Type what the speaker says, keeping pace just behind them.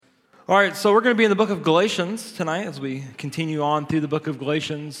All right, so we're going to be in the book of Galatians tonight as we continue on through the book of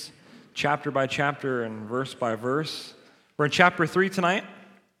Galatians, chapter by chapter and verse by verse. We're in chapter 3 tonight,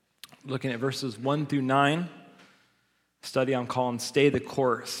 looking at verses 1 through 9. Study I'm calling Stay the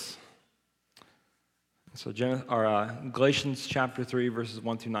Course. So Galatians chapter 3, verses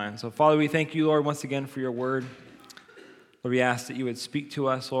 1 through 9. So Father, we thank you, Lord, once again for your word. Lord, we ask that you would speak to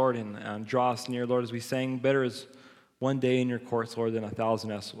us, Lord, and draw us near, Lord, as we sang, better is one day in your courts, Lord, than 1,000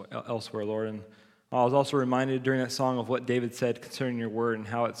 elsewhere, Lord. And I was also reminded during that song of what David said concerning your word and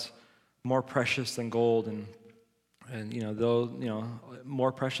how it's more precious than gold and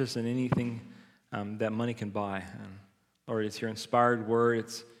more precious than anything that money can buy. And Lord, it's your inspired word.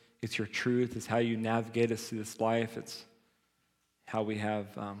 It's your truth. It's how you navigate us through this life. It's how we have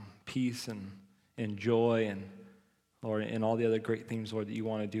peace and joy and, Lord, and all the other great things, Lord, that you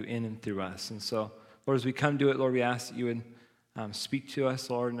want to do in and through us. And so, Lord, as we come to it, Lord, we ask that you would speak to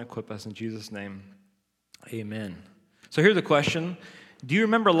us, Lord, and equip us in Jesus' name. Amen. So here's a question. Do you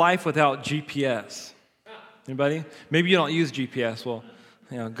remember life without GPS? Anybody? Maybe you don't use GPS. Well,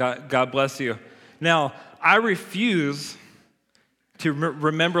 God bless you. Now, I refuse to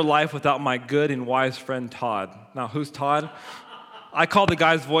remember life without my good and wise friend Todd. Now, who's Todd? I call the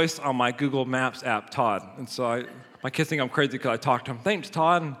guy's voice on my Google Maps app Todd. And so my kids think I'm crazy because I talk to him. Thanks,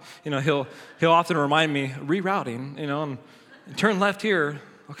 Todd. And, he'll often remind me, rerouting, and turn left here.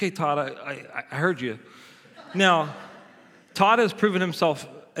 Okay, Todd, I heard you. Now, Todd has proven himself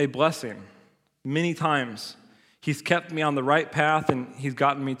a blessing many times. He's kept me on the right path, and he's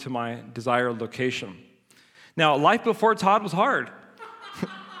gotten me to my desired location. Now, life before Todd was hard.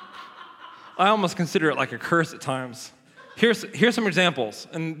 I almost consider it like a curse at times. Here's some examples,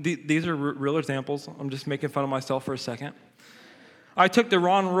 and these are real examples. I'm just making fun of myself for a second. I took the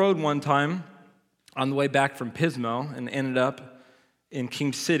wrong road one time on the way back from Pismo and ended up in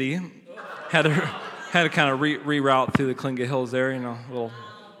King City. Had to kind of reroute through the Klinga Hills there, little.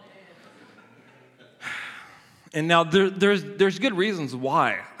 And now there's good reasons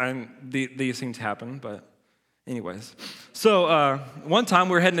why these things happen, but anyways. So one time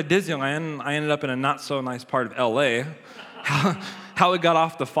we were heading to Disneyland, and I ended up in a not so nice part of L.A. How we got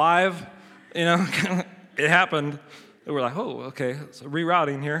off the 5, it happened. We're like, oh, okay, so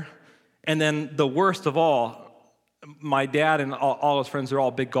rerouting here. And then the worst of all, my dad and all his friends are all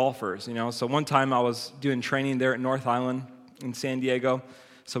big golfers, So one time I was doing training there at North Island in San Diego.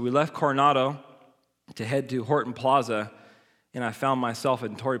 So we left Coronado to head to Horton Plaza, and I found myself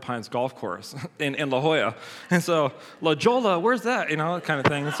at Torrey Pines Golf Course in La Jolla. And so, La Jolla, where's that? Kind of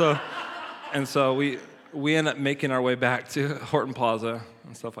thing. And so we ended up making our way back to Horton Plaza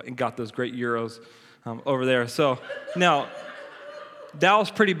and stuff, and got those great gyros over there. So now, that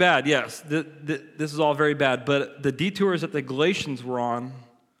was pretty bad, yes. This is all very bad, but the detours that the Galatians were on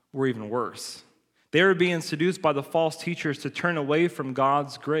were even worse. They were being seduced by the false teachers to turn away from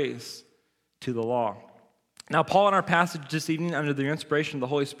God's grace to the law. Now, Paul, in our passage this evening, under the inspiration of the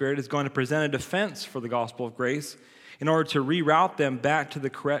Holy Spirit, is going to present a defense for the gospel of grace in order to reroute them back to the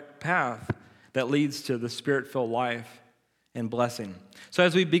correct path that leads to the Spirit-filled life and blessing. So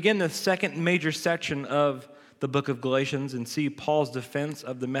as we begin the second major section of the book of Galatians and see Paul's defense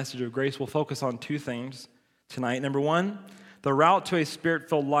of the message of grace, we'll focus on two things tonight. Number one, the route to a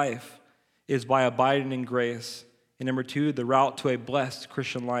Spirit-filled life is by abiding in grace. And number two, the route to a blessed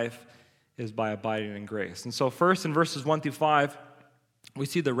Christian life is by abiding in grace. And so first, in verses 1 through 5, we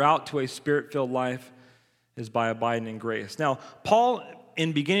see the route to a Spirit-filled life is by abiding in grace. Now, Paul,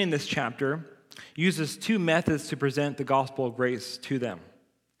 in beginning this chapter, uses two methods to present the gospel of grace to them.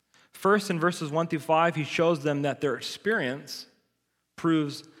 First, in verses 1 through 5, he shows them that their experience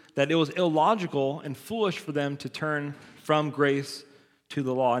proves that it was illogical and foolish for them to turn from grace to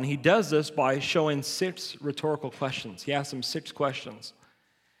the law. And he does this by showing 6 rhetorical questions. He asks them 6 questions.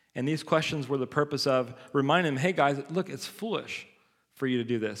 And these questions were the purpose of reminding them, hey guys, look, it's foolish for you to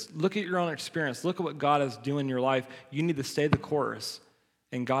do this. Look at your own experience. Look at what God is doing in your life. You need to stay the course.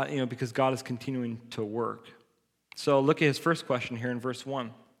 And God, because God is continuing to work. So look at his first question here in verse 1.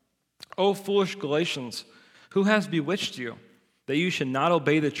 O foolish Galatians, who has bewitched you, that you should not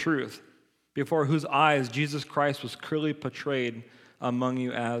obey the truth, before whose eyes Jesus Christ was clearly portrayed among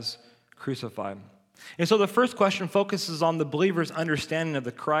you as crucified? And so the first question focuses on the believer's understanding of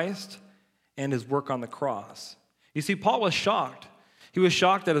the Christ and his work on the cross. You see, Paul was shocked. He was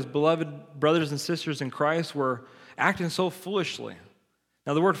shocked that his beloved brothers and sisters in Christ were acting so foolishly.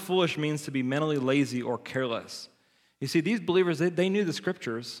 Now, the word foolish means to be mentally lazy or careless. You see, these believers, they knew the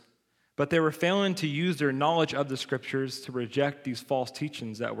Scriptures, but they were failing to use their knowledge of the Scriptures to reject these false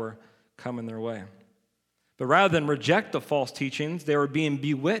teachings that were coming their way. But rather than reject the false teachings, they were being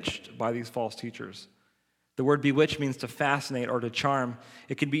bewitched by these false teachers. The word bewitch means to fascinate or to charm.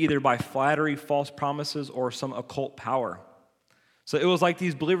 It can be either by flattery, false promises, or some occult power. So it was like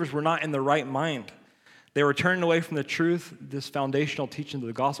these believers were not in the right mind. They were turning away from the truth, this foundational teaching of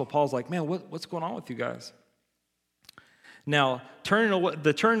the gospel. Paul's like, man, what's going on with you guys? Now,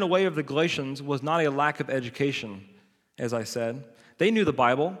 the turning away of the Galatians was not a lack of education, as I said. They knew the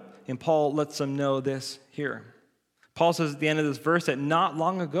Bible, and Paul lets them know this here. Paul says at the end of this verse that not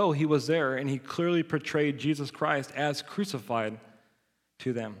long ago he was there, and he clearly portrayed Jesus Christ as crucified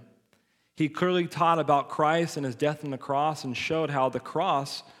to them. He clearly taught about Christ and his death on the cross and showed how the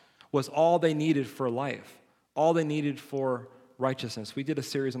cross was all they needed for life, all they needed for righteousness. We did a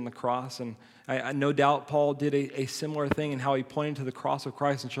series on the cross, and I no doubt Paul did a similar thing in how he pointed to the cross of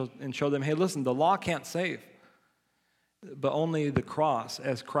Christ and showed them, hey, listen, the law can't save, but only the cross,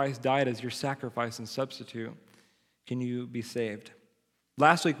 as Christ died as your sacrifice and substitute, can you be saved.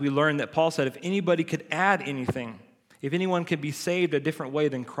 Last week we learned that Paul said if anybody could add anything, if anyone could be saved a different way,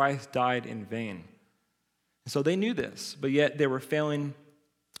 then Christ died in vain. So they knew this, but yet they were failing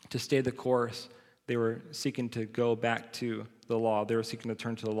to stay the course. They were seeking to go back to the law. They were seeking to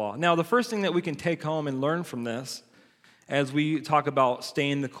turn to the law. Now, the first thing that we can take home and learn from this, as we talk about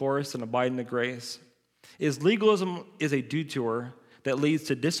staying the course and abiding the grace, is legalism is a detour that leads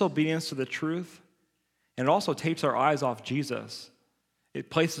to disobedience to the truth, and it also takes our eyes off Jesus. It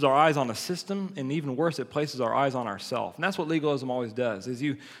places our eyes on a system, and even worse, it places our eyes on ourselves. And that's what legalism always does, is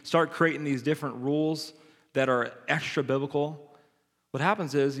you start creating these different rules that are extra biblical. What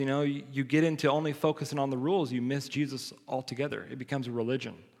happens is, you get into only focusing on the rules, you miss Jesus altogether. It becomes a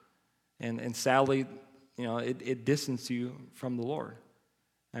religion. And sadly, it distances you from the Lord.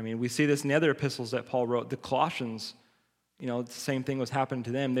 I mean, we see this in the other epistles that Paul wrote. The Colossians, the same thing was happening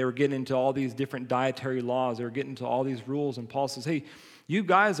to them. They were getting into all these different dietary laws. They were getting into all these rules. And Paul says, hey, you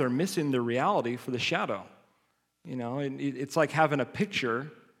guys are missing the reality for the shadow. It's like having a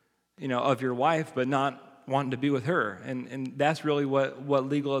picture, of your wife, but not wanting to be with her. And that's really what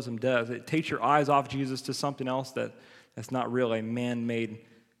legalism does. It takes your eyes off Jesus to something else that's not really a man-made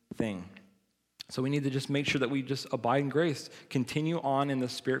thing. So we need to just make sure that we just abide in grace, continue on in the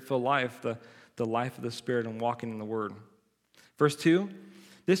Spirit-filled life, the life of the Spirit, and walking in the Word. Verse 2,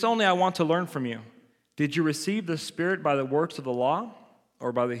 this only I want to learn from you. Did you receive the Spirit by the works of the law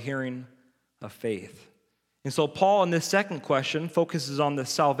or by the hearing of faith? And so Paul, in this second question, focuses on the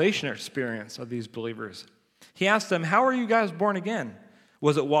salvation experience of these believers. He asks them, how are you guys born again?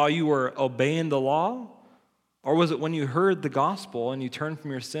 Was it while you were obeying the law? Or was it when you heard the gospel and you turned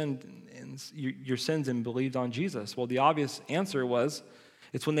from your sins and believed on Jesus? Well, the obvious answer was,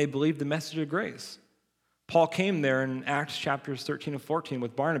 it's when they believed the message of grace. Paul came there in Acts chapters 13 and 14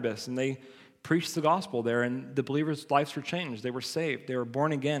 with Barnabas, and they preached the gospel there, and the believers' lives were changed. They were saved. They were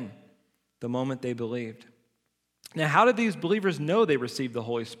born again the moment they believed. Now, how did these believers know they received the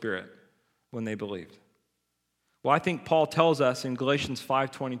Holy Spirit when they believed? Well, I think Paul tells us in Galatians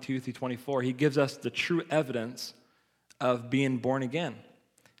 5:22-24, he gives us the true evidence of being born again.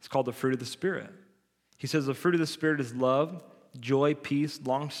 It's called the fruit of the Spirit. He says the fruit of the Spirit is love, joy, peace,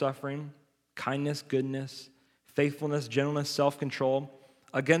 long-suffering, kindness, goodness, faithfulness, gentleness, self-control.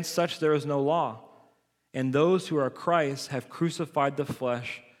 Against such there is no law. And those who are Christ have crucified the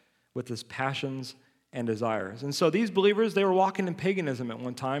flesh with its passions and desires. And so these believers, they were walking in paganism at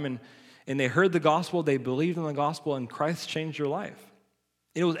one time, and they heard the gospel, they believed in the gospel, and Christ changed their life.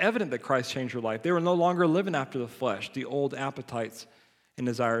 It was evident that Christ changed their life. They were no longer living after the flesh, the old appetites and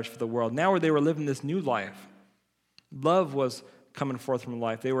desires for the world. Now they were living this new life. Love was coming forth from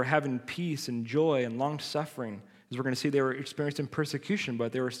life. They were having peace and joy and long-suffering. As we're going to see, they were experiencing persecution,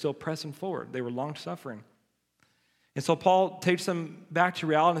 but they were still pressing forward. They were long-suffering. And so Paul takes them back to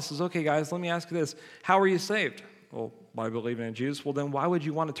reality and says, okay, guys, let me ask you this. How are you saved? Well, by believing in Jesus. Well, then why would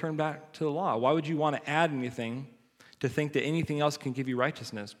you want to turn back to the law? Why would you want to add anything to think that anything else can give you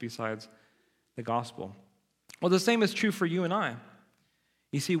righteousness besides the gospel? Well, the same is true for you and I.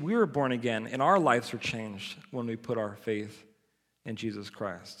 You see, we were born again, and our lives were changed when we put our faith in Jesus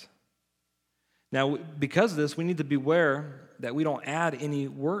Christ. Now, because of this, we need to beware that we don't add any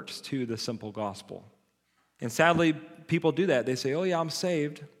works to the simple gospel. And sadly, people do that. They say, oh yeah, I'm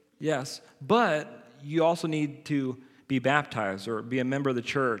saved, yes, but you also need to be baptized or be a member of the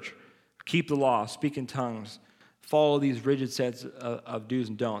church, keep the law, speak in tongues, follow these rigid sets of do's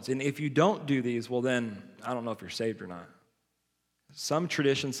and don'ts. And if you don't do these, well then, I don't know if you're saved or not. Some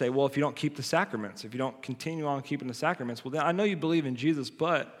traditions say, well, if you don't keep the sacraments, if you don't continue on keeping the sacraments, well then, I know you believe in Jesus,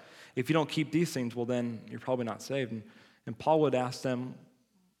 but if you don't keep these things, well then, you're probably not saved. And Paul would ask them,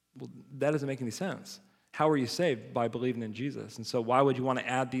 well, that doesn't make any sense. How are you saved? By believing in Jesus. And so why would you want to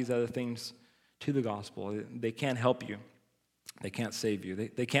add these other things to the gospel? They can't help you. They can't save you.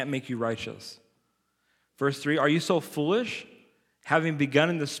 They can't make you righteous. Verse 3, are you so foolish? Having begun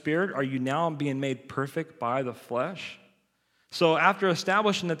in the Spirit, are you now being made perfect by the flesh? So after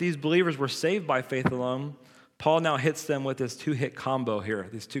establishing that these believers were saved by faith alone, Paul now hits them with this two-hit combo here,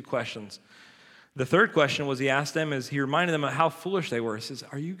 these two questions. The third question was he reminded them of how foolish they were. He says,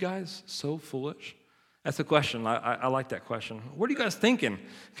 are you guys so foolish? That's a question. I like that question. What are you guys thinking?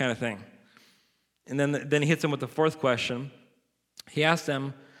 Kind of thing. And then he hits them with the fourth question. He asked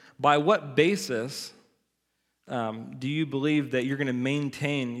them, by what basis do you believe that you're going to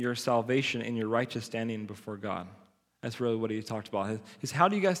maintain your salvation and your righteous standing before God? That's really what he talked about. How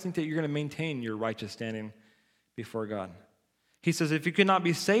do you guys think that you're going to maintain your righteous standing before God? He says, if you cannot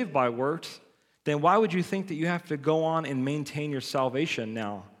be saved by works, then why would you think that you have to go on and maintain your salvation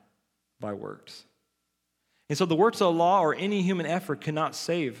now by works? And so the works of the law or any human effort cannot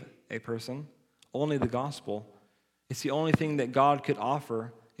save a person, only the gospel. It's the only thing that God could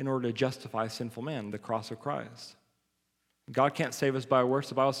offer in order to justify sinful man, the cross of Christ. God can't save us by works.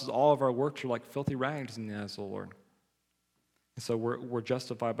 The Bible says all of our works are like filthy rags in the eyes of the Lord. And so we're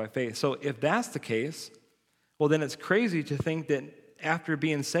justified by faith. So if that's the case, well, then it's crazy to think that after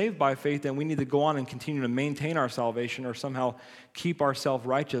being saved by faith, then we need to go on and continue to maintain our salvation or somehow keep ourselves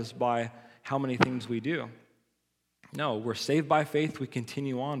righteous by how many things we do. No, we're saved by faith, we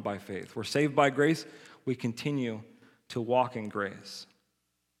continue on by faith. We're saved by grace, we continue to walk in grace.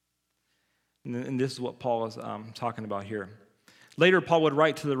 And this is what Paul is talking about here. Later, Paul would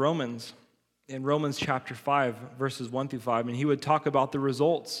write to the Romans in Romans chapter 5, verses 1 through 5, and he would talk about the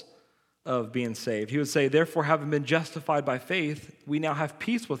results of being saved. He would say, therefore, having been justified by faith, we now have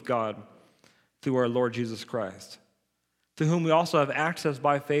peace with God through our Lord Jesus Christ, to whom we also have access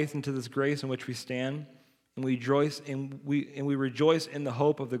by faith into this grace in which we stand, and we rejoice in the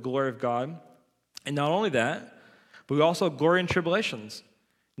hope of the glory of God. And not only that, but we also glory in tribulations,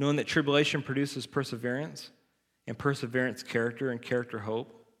 knowing that tribulation produces perseverance, and perseverance character, and character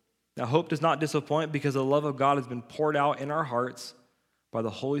hope. Now hope does not disappoint because the love of God has been poured out in our hearts by the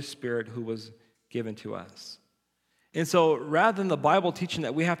Holy Spirit who was given to us. And so rather than the Bible teaching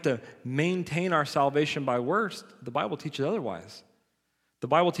that we have to maintain our salvation by works, the Bible teaches otherwise. The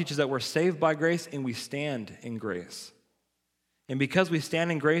Bible teaches that we're saved by grace and we stand in grace. And because we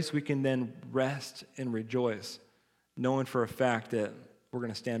stand in grace, we can then rest and rejoice, knowing for a fact that we're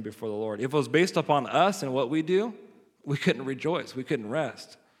going to stand before the Lord. If it was based upon us and what we do, we couldn't rejoice. We couldn't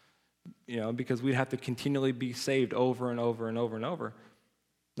rest, because we'd have to continually be saved over and over and over and over.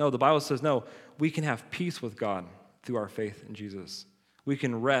 No, the Bible says, no, we can have peace with God through our faith in Jesus. We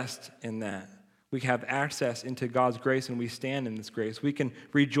can rest in that. We can have access into God's grace, and we stand in this grace. We can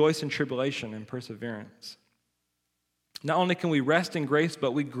rejoice in tribulation and perseverance. Not only can we rest in grace,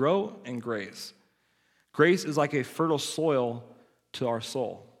 but we grow in grace. Grace is like a fertile soil to our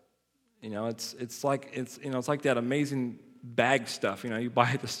soul. It's like that amazing bag stuff. You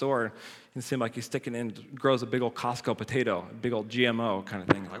buy at the store, and it seems like you stick it in, it grows a big old Costco potato, a big old GMO kind of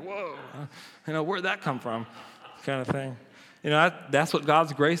thing. Like, whoa, where'd that come from? Kind of thing. That's what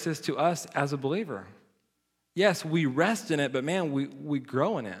God's grace is to us as a believer. Yes, we rest in it, but man, we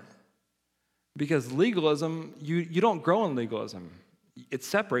grow in it. Because legalism, you don't grow in legalism. It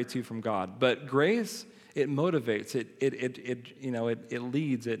separates you from God. But grace, it motivates, it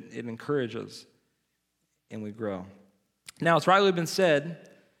leads, it encourages, and we grow. Now, it's rightly been said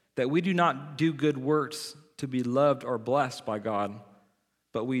that we do not do good works to be loved or blessed by God,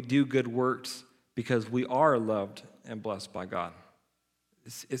 but we do good works because we are loved and blessed by God.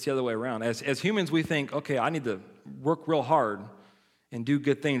 It's the other way around. As humans, we think, okay, I need to work real hard and do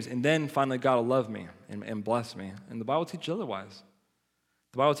good things, and then finally God will love me and bless me. And the Bible teaches otherwise.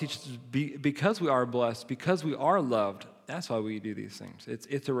 The Bible teaches because we are blessed, because we are loved, that's why we do these things.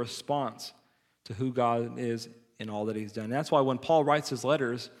 It's a response to who God is and all that he's done. And that's why when Paul writes his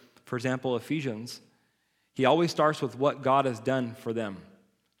letters, for example, Ephesians, he always starts with what God has done for them,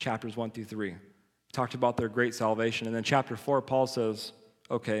 chapters 1 through 3. He talked about their great salvation. And then chapter 4, Paul says,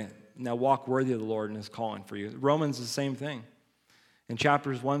 okay, now walk worthy of the Lord and his calling for you. Romans is the same thing. In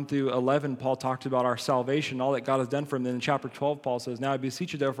chapters 1 through 11, Paul talked about our salvation, all that God has done for him. Then in chapter 12, Paul says, now I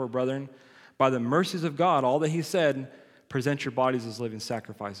beseech you therefore, brethren, by the mercies of God, all that he said, present your bodies as living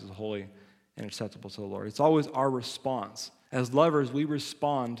sacrifices, holy and acceptable to the Lord. It's always our response. As lovers, we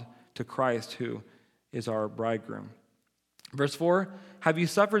respond to Christ, who is our bridegroom. Verse 4, have you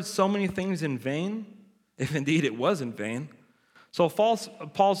suffered so many things in vain? If indeed it was in vain. So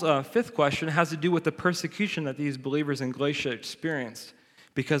Paul's fifth question has to do with the persecution that these believers in Galatia experienced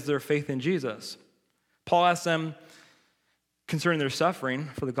because of their faith in Jesus. Paul asked them concerning their suffering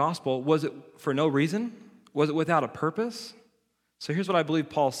for the gospel, was it for no reason? Was it without a purpose? So here's what I believe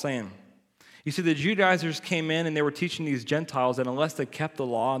Paul's saying. You see, the Judaizers came in and they were teaching these Gentiles that unless they kept the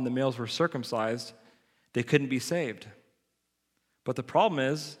law and the males were circumcised, they couldn't be saved. But the problem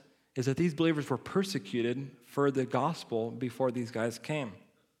is that these believers were persecuted for the gospel before these guys came.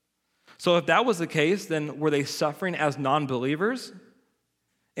 So if that was the case, then were they suffering as non-believers?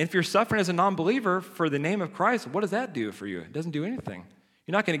 And if you're suffering as a non-believer for the name of Christ, what does that do for you? It doesn't do anything.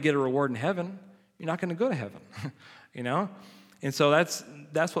 You're not going to get a reward in heaven. You're not going to go to heaven, you know? And so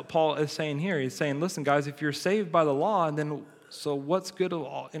that's what Paul is saying here. He's saying, listen, guys, if you're saved by the law, and then so what's good of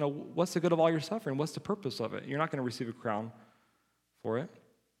all, what's the good of all your suffering? What's the purpose of it? You're not going to receive a crown for it.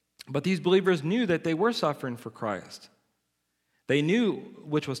 But these believers knew that they were suffering for Christ. They knew,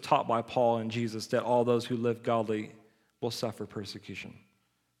 which was taught by Paul and Jesus, that all those who live godly will suffer persecution.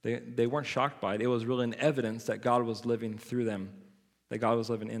 They weren't shocked by it. It was really an evidence that God was living through them, that God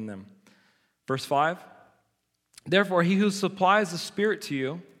was living in them. Verse 5, therefore he who supplies the Spirit to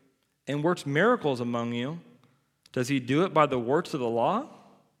you and works miracles among you, does he do it by the works of the law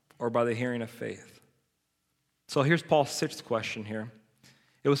or by the hearing of faith? So here's Paul's sixth question here.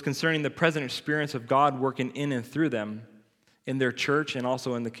 It was concerning the present experience of God working in and through them in their church and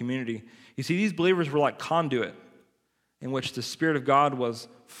also in the community. You see, these believers were like conduit in which the Spirit of God was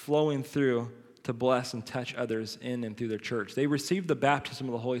flowing through to bless and touch others in and through their church. They received the baptism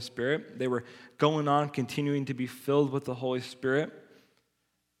of the Holy Spirit. They were going on, continuing to be filled with the Holy Spirit.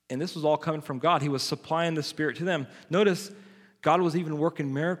 And this was all coming from God. He was supplying the Spirit to them. Notice, God was even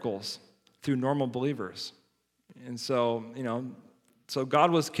working miracles through normal believers. And so, so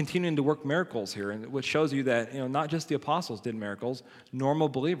God was continuing to work miracles here, which shows you that, not just the apostles did miracles. Normal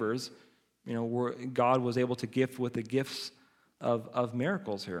believers, God was able to gift with the gifts of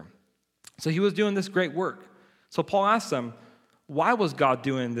miracles here. So he was doing this great work. So Paul asked them, why was God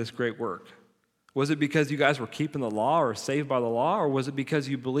doing this great work? Was it because you guys were keeping the law or saved by the law, or was it because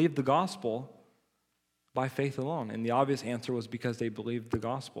you believed the gospel by faith alone? And the obvious answer was because they believed the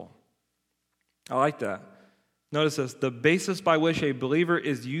gospel. I like that. Notice this, the basis by which a believer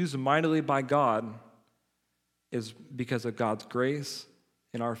is used mightily by God is because of God's grace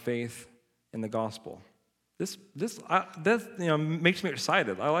and our faith in the gospel. This makes me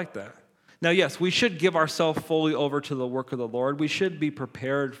excited. I like that. Now, yes, we should give ourselves fully over to the work of the Lord. We should be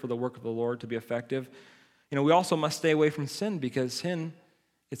prepared for the work of the Lord to be effective. We also must stay away from sin because sin,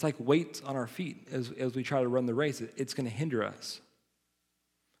 it's like weights on our feet as we try to run the race. It's going to hinder us.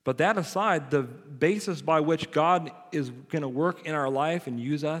 But that aside, the basis by which God is going to work in our life and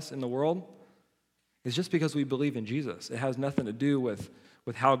use us in the world is just because we believe in Jesus. It has nothing to do with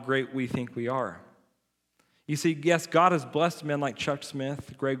how great we think we are. You see, yes, God has blessed men like Chuck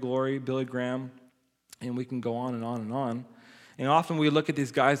Smith, Greg Laurie, Billy Graham, and we can go on and on and on. And often we look at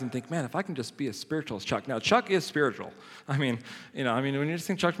these guys and think, man, if I can just be as spiritual as Chuck. Now, Chuck is spiritual. when you just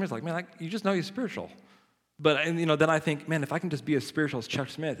think Chuck Smith, like, man, you just know he's spiritual. But, then I think, man, if I can just be as spiritual as Chuck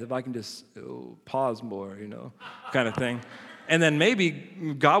Smith, if I can just pause more, kind of thing. And then maybe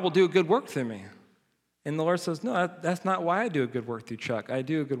God will do a good work through me. And the Lord says, no, that's not why I do a good work through Chuck. I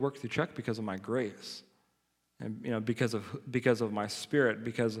do a good work through Chuck because of my grace. And, because of my spirit,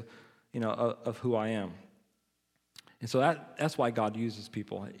 because, of who I am. And so that's why God uses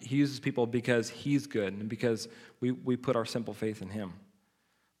people. He uses people because he's good and because we put our simple faith in him.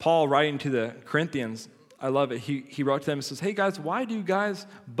 Paul, writing to the Corinthians, I love it. He wrote to them and says, hey, guys, why do you guys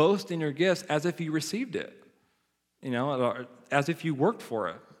boast in your gifts as if you received it? As if you worked for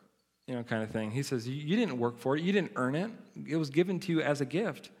it, kind of thing. He says, you didn't work for it. You didn't earn it. It was given to you as a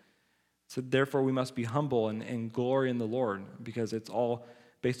gift. So therefore, we must be humble and glory in the Lord because it's all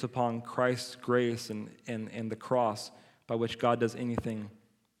based upon Christ's grace and the cross by which God does anything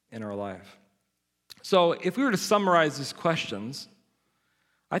in our life. So if we were to summarize these questions,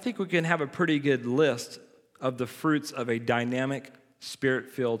 I think we can have a pretty good list of the fruits of a dynamic,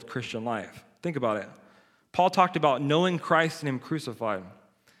 spirit-filled Christian life. Think about it. Paul talked about knowing Christ and him crucified.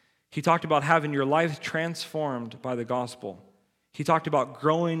 He talked about having your life transformed by the gospel. He talked about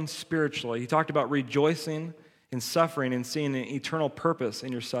growing spiritually. He talked about rejoicing in suffering and seeing an eternal purpose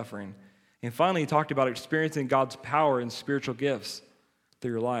in your suffering. And finally, he talked about experiencing God's power and spiritual gifts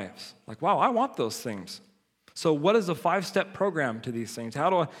through your lives. Like, wow, I want those things. So what is the 5-step program to these things? How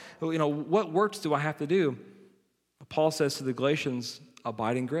do I, what works do I have to do? Paul says to the Galatians,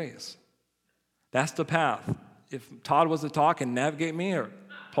 abide in grace. That's the path. If Todd was to talk and navigate me, or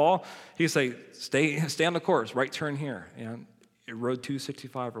Paul, he'd say, stay on the course, right turn here. Road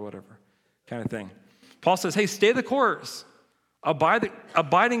 265 or whatever kind of thing. Paul says, hey, stay the course.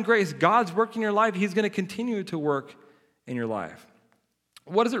 Abiding grace, God's work in your life, he's going to continue to work in your life.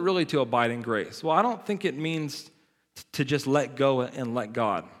 What is it really to abide in grace? Well, I don't think it means to just let go and let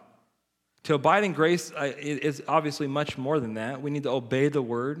God. To abide in grace is obviously much more than that. We need to obey the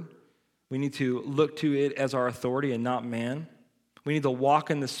word. We need to look to it as our authority and not man. We need to walk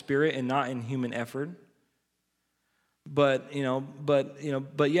in the Spirit and not in human effort. But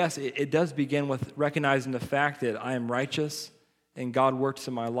yes, it does begin with recognizing the fact that I am righteous and God works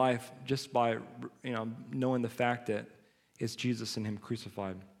in my life just by, knowing the fact that it's Jesus and him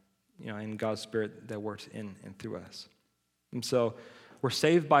crucified, and God's Spirit that works in and through us. And so we're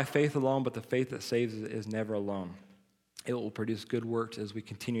saved by faith alone, but the faith that saves is never alone. It will produce good works as we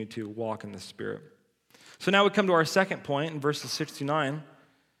continue to walk in the Spirit. So now we come to our second point in verses 6 to 9.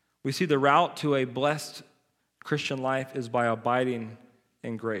 We see the route to a blessed Christian life is by abiding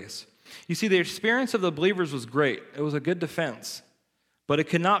in grace. You see, the experience of the believers was great. It was a good defense, but it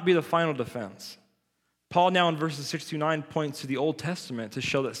could not be the final defense. Paul now in verses 6 to 9 points to the Old Testament to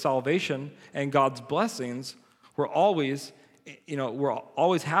show that salvation and God's blessings were always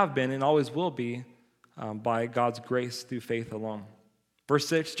have been and always will be by God's grace through faith alone. Verse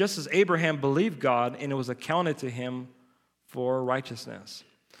 6, just as Abraham believed God and it was accounted to him for righteousness.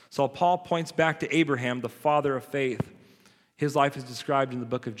 So Paul points back to Abraham, the father of faith. His life is described in the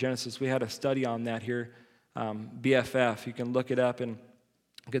book of Genesis. We had a study on that here, BFF. You can look it up and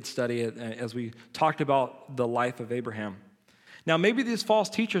good study it as we talked about the life of Abraham. Now, maybe these false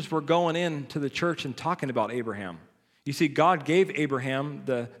teachers were going into the church and talking about Abraham. You see, God gave Abraham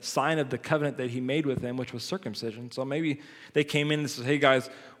the sign of the covenant that he made with him, which was circumcision. So maybe they came in and said, hey guys,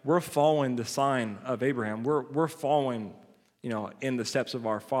 we're following the sign of Abraham. We're following, in the steps of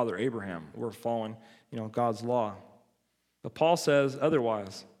our father Abraham. We're following, God's law. But Paul says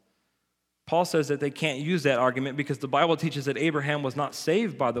otherwise. Paul says that they can't use that argument because the Bible teaches that Abraham was not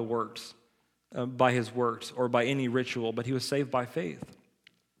saved by the works, by his works or by any ritual, but he was saved by faith.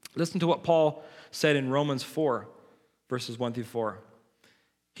 Listen to what Paul said in Romans 4, verses 1 through 4.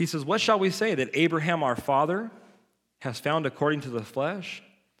 He says, what shall we say, that Abraham our father has found according to the flesh?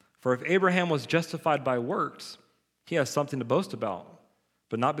 For if Abraham was justified by works, he has something to boast about,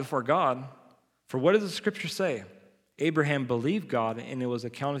 but not before God. For what does the scripture say? Abraham believed God, and it was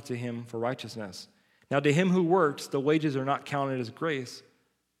accounted to him for righteousness. Now to him who works, the wages are not counted as grace,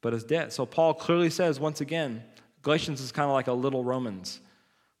 but as debt. So Paul clearly says, once again, Galatians is kind of like a little Romans.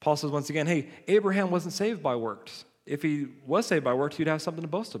 Paul says once again, hey, Abraham wasn't saved by works. If he was saved by works, he'd have something to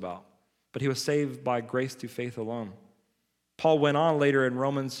boast about. But he was saved by grace through faith alone. Paul went on later in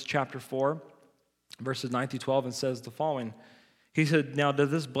Romans chapter 4, verses 9 through 12, and says the following. He said, now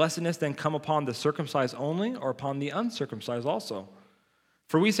does this blessedness then come upon the circumcised only, or upon the uncircumcised also?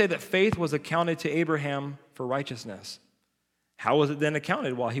 For we say that faith was accounted to Abraham for righteousness. How was it then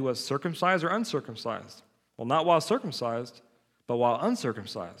accounted, while he was circumcised or uncircumcised? Well, not while circumcised, but while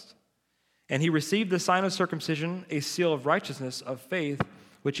uncircumcised. And he received the sign of circumcision, a seal of righteousness of faith,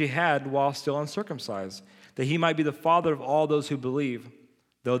 which he had while still uncircumcised, that he might be the father of all those who believe,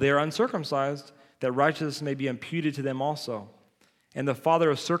 though they are uncircumcised, that righteousness may be imputed to them also. And the father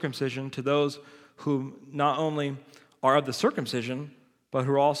of circumcision to those who not only are of the circumcision, but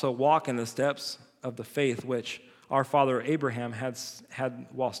who also walk in the steps of the faith which our father Abraham had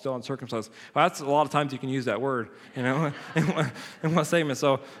while still uncircumcised. Well, that's a lot of times you can use that word, in one statement.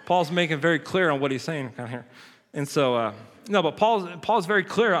 So Paul's making very clear on what he's saying kind of here. And so, but Paul's very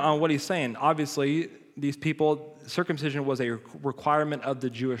clear on what he's saying. Obviously, these people, circumcision was a requirement of the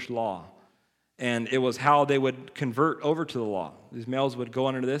Jewish law. And it was how they would convert over to the law. These males would go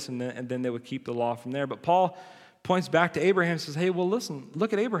under this, and then they would keep the law from there. But Paul points back to Abraham and says, hey, well, listen,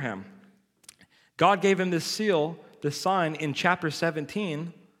 look at Abraham. God gave him this seal, this sign in chapter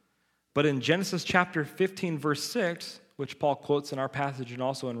 17, but in Genesis chapter 15, verse 6, which Paul quotes in our passage and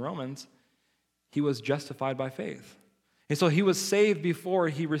also in Romans, he was justified by faith. And so he was saved before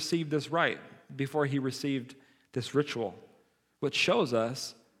he received this rite, before he received this ritual, which shows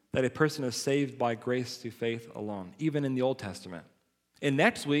us that a person is saved by grace through faith alone, even in the Old Testament. And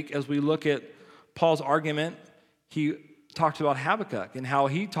next week, as we look at Paul's argument, he talks about Habakkuk and how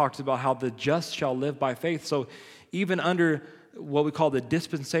he talks about how the just shall live by faith. So even under what we call the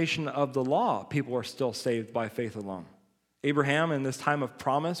dispensation of the law, people are still saved by faith alone. Abraham, in this time of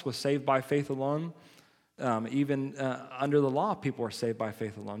promise, was saved by faith alone. Even under the law, people are saved by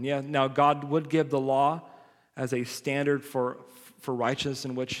faith alone. Yeah, now God would give the law as a standard for righteousness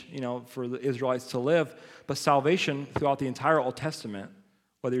in which, for the Israelites to live. But salvation throughout the entire Old Testament,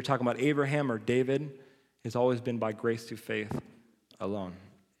 whether you're talking about Abraham or David, has always been by grace through faith alone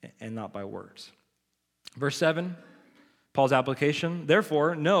and not by works. Verse 7, Paul's application,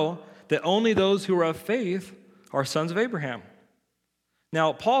 therefore, know that only those who are of faith are sons of Abraham.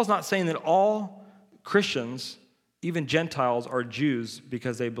 Now, Paul's not saying that all Christians, even Gentiles, are Jews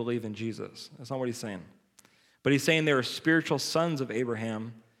because they believe in Jesus. That's not what he's saying. But he's saying they are spiritual sons of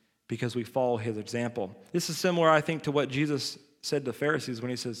Abraham because we follow his example. This is similar, I think, to what Jesus said to the Pharisees when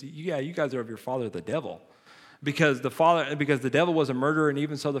he says, yeah, you guys are of your father, the devil. Because the devil was a murderer, and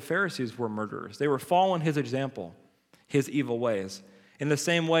even so the Pharisees were murderers. They were following his example, his evil ways. In the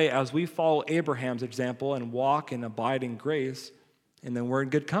same way as we follow Abraham's example and walk and abide in grace, and then we're in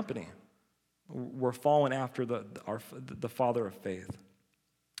good company. We're following after the father of faith.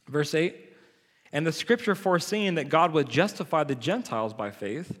 Verse 8, and the scripture foreseeing that God would justify the Gentiles by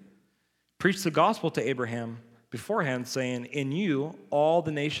faith, preached the gospel to Abraham beforehand, saying, in you all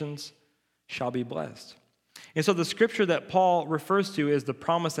the nations shall be blessed. And so the scripture that Paul refers to is the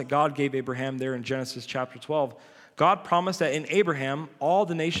promise that God gave Abraham there in Genesis chapter 12. God promised that in Abraham, all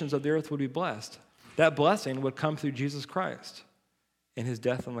the nations of the earth would be blessed. That blessing would come through Jesus Christ in his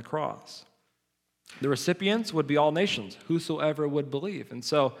death on the cross. The recipients would be all nations, whosoever would believe. And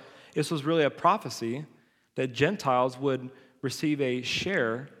so this was really a prophecy that Gentiles would receive a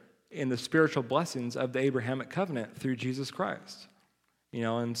share in the spiritual blessings of the Abrahamic covenant through Jesus Christ.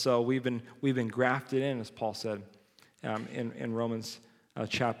 And so we've been grafted in, as Paul said in Romans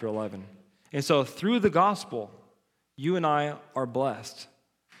chapter 11. And so through the gospel, you and I are blessed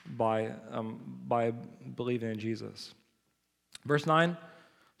by believing in Jesus. Verse 9,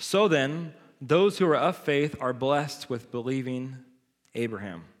 so then, those who are of faith are blessed with believing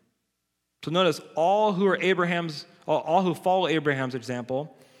Abraham. So notice, all who follow Abraham's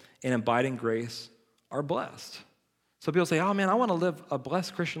example and abide in grace are blessed. So people say, oh man, I want to live a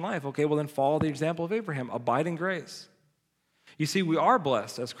blessed Christian life. Okay, well then follow the example of Abraham. Abide in grace. You see, we are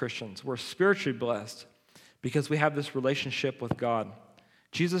blessed as Christians. We're spiritually blessed because we have this relationship with God.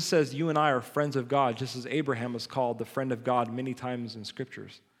 Jesus says you and I are friends of God, just as Abraham was called the friend of God many times in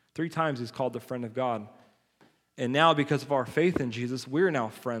scriptures. 3 times he's called the friend of God. And now because of our faith in Jesus, we're now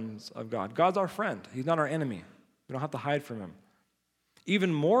friends of God. God's our friend. He's not our enemy. We don't have to hide from him.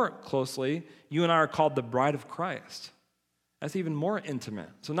 Even more closely, you and I are called the bride of Christ. That's even more intimate.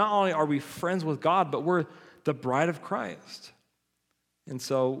 So not only are we friends with God, but we're the bride of Christ. And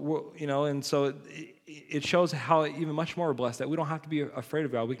so, it shows how even much more we're blessed, that we don't have to be afraid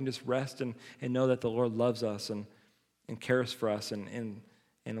of God. We can just rest and know that the Lord loves us and cares for us and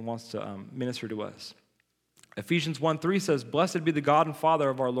wants to minister to us. Ephesians 1:3 says, blessed be the God and Father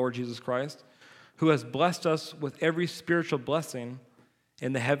of our Lord Jesus Christ, who has blessed us with every spiritual blessing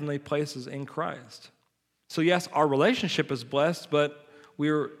in the heavenly places in Christ. So yes, our relationship is blessed, but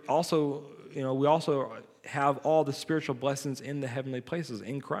we also have all the spiritual blessings in the heavenly places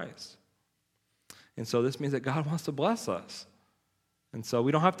in Christ. And so this means that God wants to bless us. And so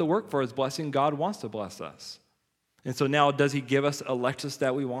we don't have to work for his blessing. God wants to bless us. And so now, does he give us a Lexus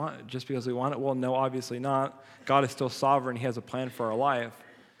that we want just because we want it? Well, no, obviously not. God is still sovereign. He has a plan for our life.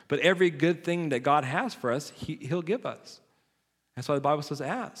 But every good thing that God has for us, he'll give us. That's why the Bible says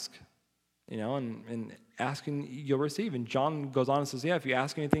ask. And asking, you'll receive. And John goes on and says, if you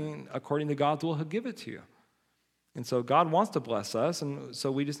ask anything according to God's will, he'll give it to you. And so God wants to bless us, and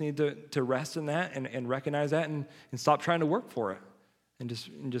so we just need to rest in that and recognize that and stop trying to work for it. And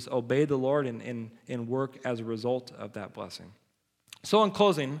just obey the Lord and work as a result of that blessing. So in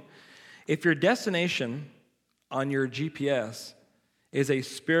closing, if your destination on your GPS is a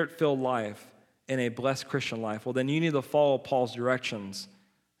spirit-filled life and a blessed Christian life, well, then you need to follow Paul's directions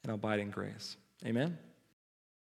and abide in grace. Amen?